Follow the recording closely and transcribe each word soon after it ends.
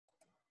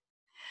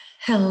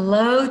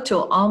Hello to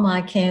all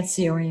my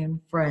Cancerian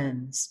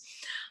friends.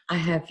 I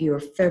have your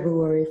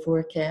February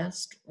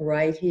forecast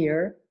right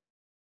here.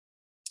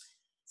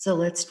 So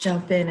let's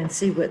jump in and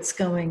see what's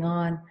going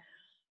on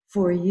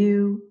for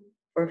you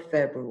for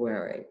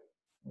February.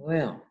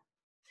 Well,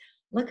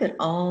 look at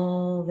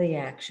all the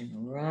action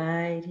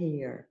right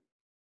here.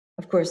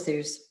 Of course,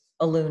 there's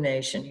a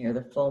lunation here,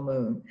 the full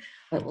moon.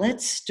 But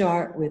let's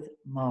start with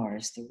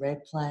Mars, the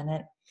red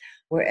planet.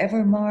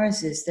 Wherever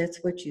Mars is,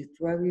 that's what you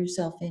throw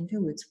yourself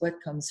into. It's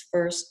what comes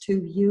first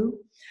to you.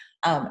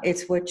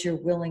 It's what you're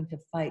willing to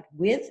fight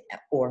with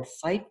or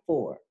fight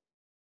for.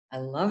 I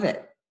love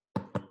it.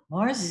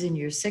 Mars is in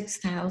your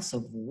sixth house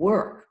of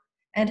work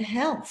and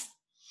health.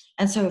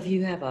 And so if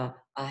you have a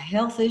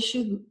health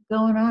issue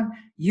going on,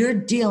 you're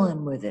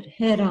dealing with it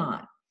head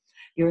on.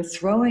 You're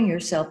throwing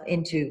yourself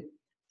into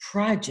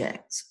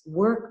projects,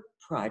 work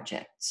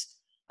projects.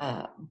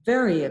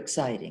 Very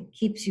exciting,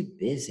 keeps you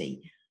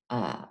busy.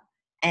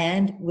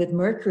 And with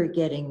Mercury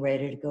getting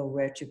ready to go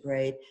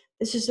retrograde,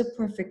 this is a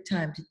perfect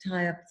time to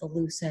tie up the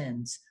loose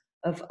ends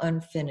of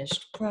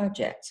unfinished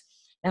projects.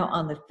 Now,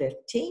 on the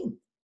 15th,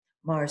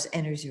 Mars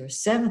enters your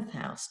seventh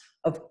house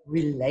of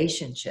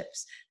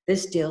relationships.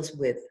 This deals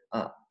with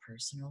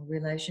personal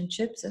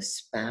relationships, a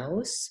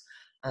spouse,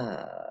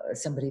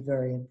 somebody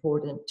very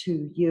important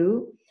to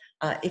you.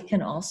 It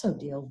can also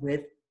deal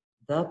with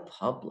the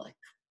public.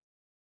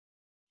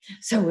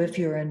 So if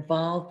you're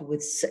involved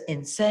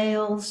in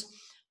sales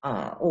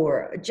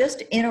or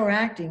just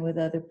interacting with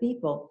other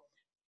people,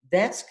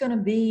 that's going to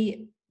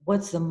be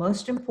what's the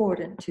most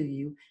important to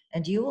you,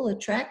 and you will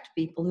attract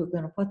people who are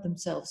going to put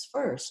themselves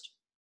first,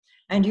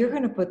 and you're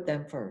going to put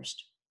them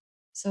first.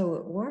 So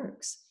it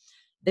works.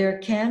 There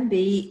can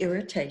be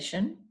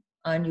irritation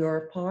on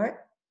your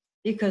part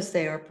because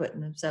they are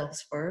putting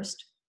themselves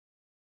first,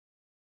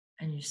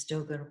 and you're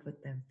still going to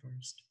put them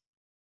first.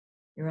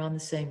 You're on the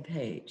same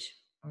page,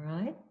 all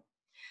right?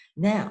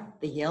 Now,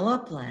 the yellow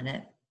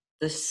planet,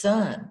 the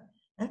sun,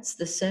 that's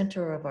the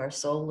center of our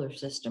solar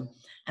system.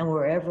 And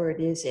wherever it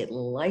is, it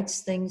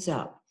lights things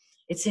up.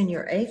 It's in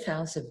your eighth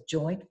house of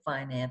joint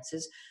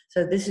finances.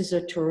 So this is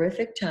a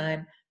terrific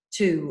time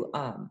to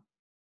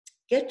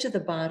get to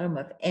the bottom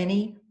of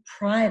any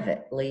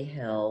privately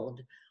held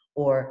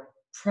or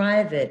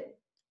private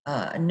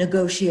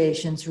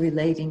negotiations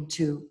relating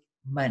to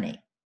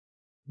money,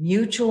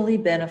 mutually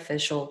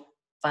beneficial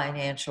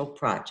financial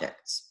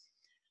projects.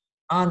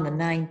 On the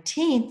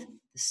 19th,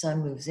 the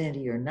sun moves into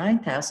your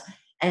ninth house,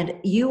 and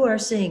you are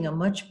seeing a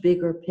much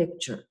bigger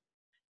picture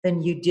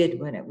than you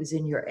did when it was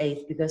in your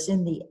eighth, because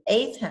in the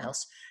eighth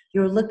house,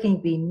 you're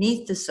looking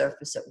beneath the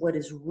surface at what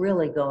is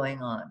really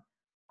going on.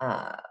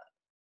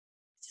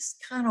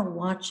 Just kind of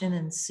watching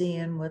and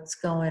seeing what's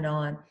going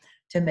on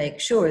to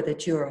make sure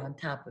that you're on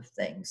top of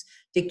things,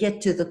 to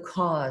get to the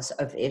cause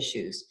of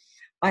issues.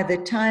 By the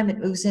time it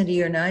moves into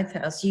your ninth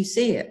house, you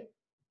see it.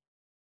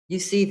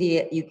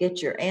 You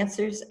get your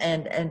answers,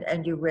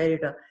 and you're ready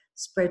to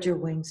spread your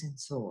wings and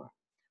soar.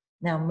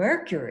 Now,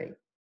 Mercury,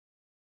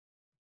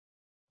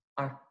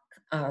 our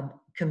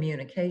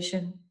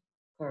communication,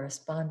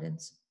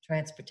 correspondence,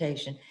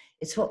 transportation,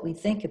 it's what we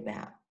think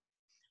about.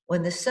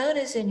 When the sun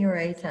is in your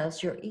eighth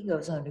house, your ego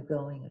is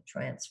undergoing a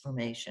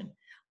transformation.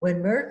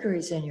 When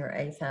Mercury's in your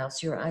eighth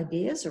house, your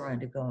ideas are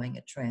undergoing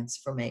a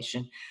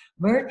transformation.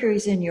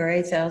 Mercury's in your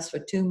eighth house for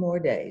 2 more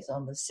days.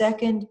 On the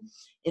 2nd,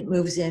 it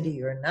moves into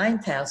your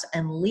ninth house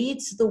and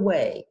leads the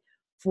way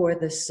for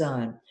the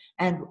sun.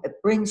 And it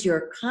brings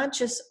your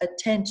conscious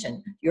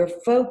attention, your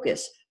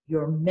focus,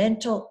 your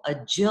mental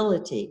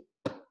agility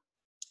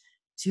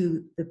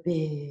to the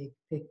big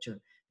picture,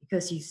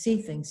 because you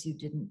see things you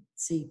didn't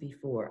see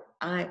before.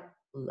 I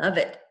love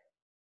it.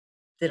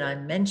 Did I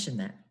mention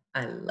that?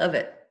 I love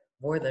it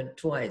more than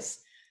twice.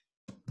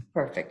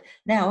 Perfect.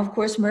 Now, of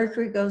course,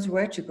 Mercury goes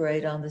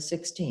retrograde on the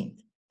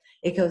 16th.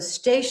 It goes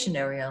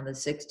stationary on the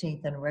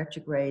 16th and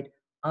retrograde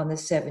on the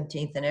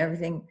 17th, and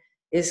everything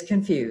is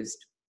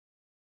confused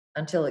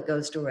until it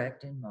goes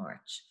direct in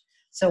March.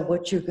 So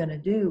what you're going to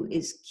do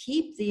is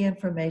keep the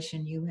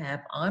information you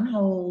have on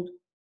hold.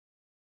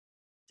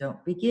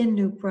 Don't begin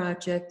new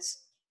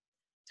projects.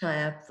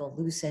 Tie up the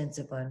loose ends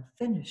of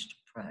unfinished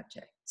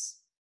projects.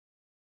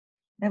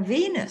 Now,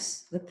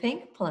 Venus, the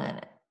pink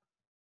planet,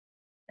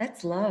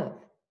 that's love.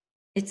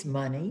 It's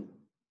money.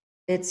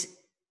 It's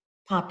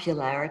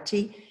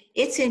popularity.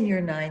 It's in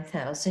your ninth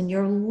house, and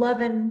you're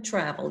loving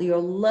travel. You're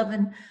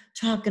loving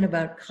talking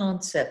about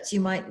concepts.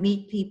 You might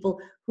meet people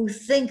who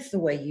think the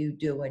way you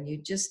do, and you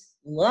just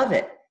love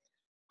it.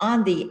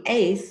 On the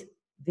 8th,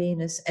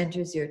 Venus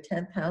enters your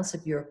 10th house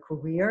of your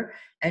career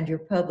and your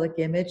public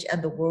image,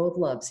 and the world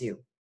loves you.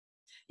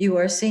 You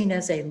are seen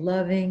as a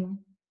loving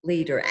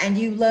leader, and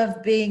you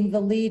love being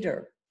the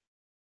leader.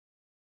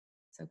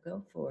 So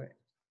go for it.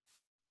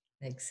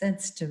 Makes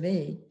sense to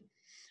me.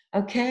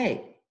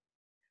 Okay,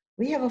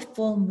 we have a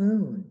full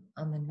moon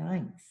on the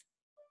 9th.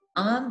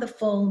 On the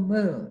full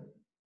moon,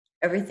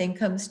 everything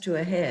comes to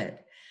a head.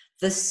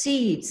 The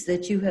seeds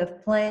that you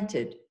have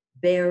planted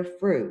bear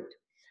fruit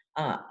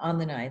on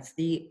the 9th.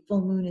 The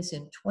full moon is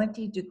in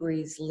 20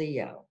 degrees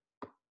Leo.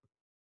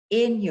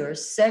 in your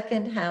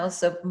second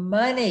house of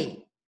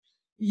money.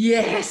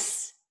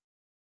 Yes.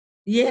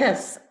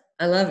 Yes.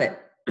 I love it.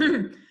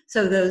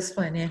 So those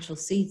financial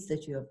seeds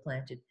that you have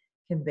planted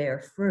can bear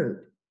fruit.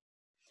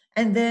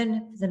 And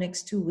then for the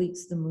next 2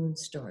 weeks, the moon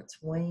starts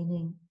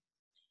waning.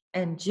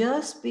 And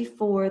just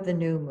before the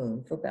new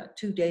moon, for about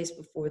 2 days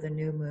before the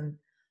new moon,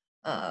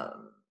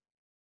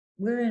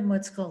 we're in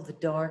what's called the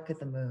dark of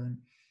the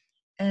moon.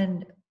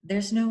 And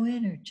there's no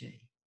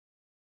energy.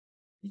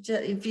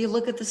 If you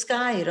look at the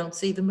sky, you don't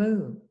see the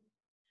moon.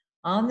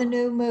 On the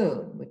new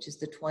moon, which is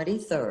the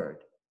 23rd,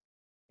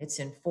 it's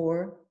in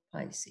fore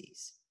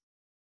Pisces.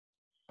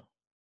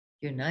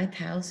 Your ninth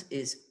house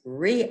is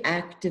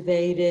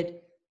reactivated.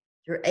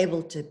 You're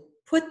able to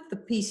put the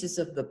pieces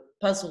of the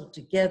puzzle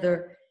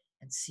together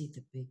and see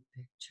the big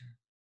picture.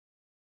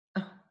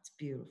 Oh, it's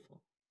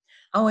beautiful.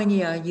 Oh, and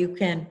yeah, you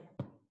can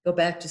go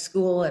back to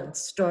school and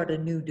start a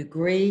new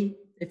degree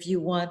if you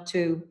want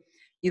to.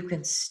 You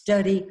can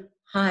study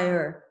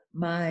higher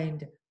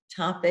mind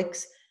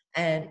topics,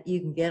 and you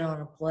can get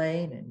on a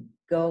plane and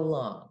go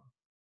along.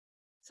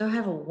 So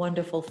have a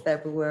wonderful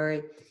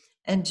February,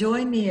 and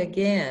join me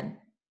again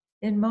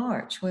in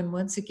March when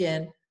once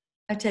again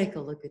I take a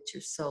look at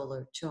your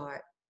solar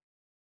chart.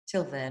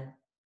 Till then,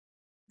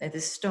 may the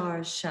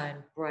stars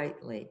shine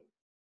brightly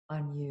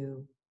on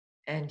you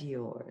and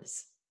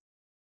yours.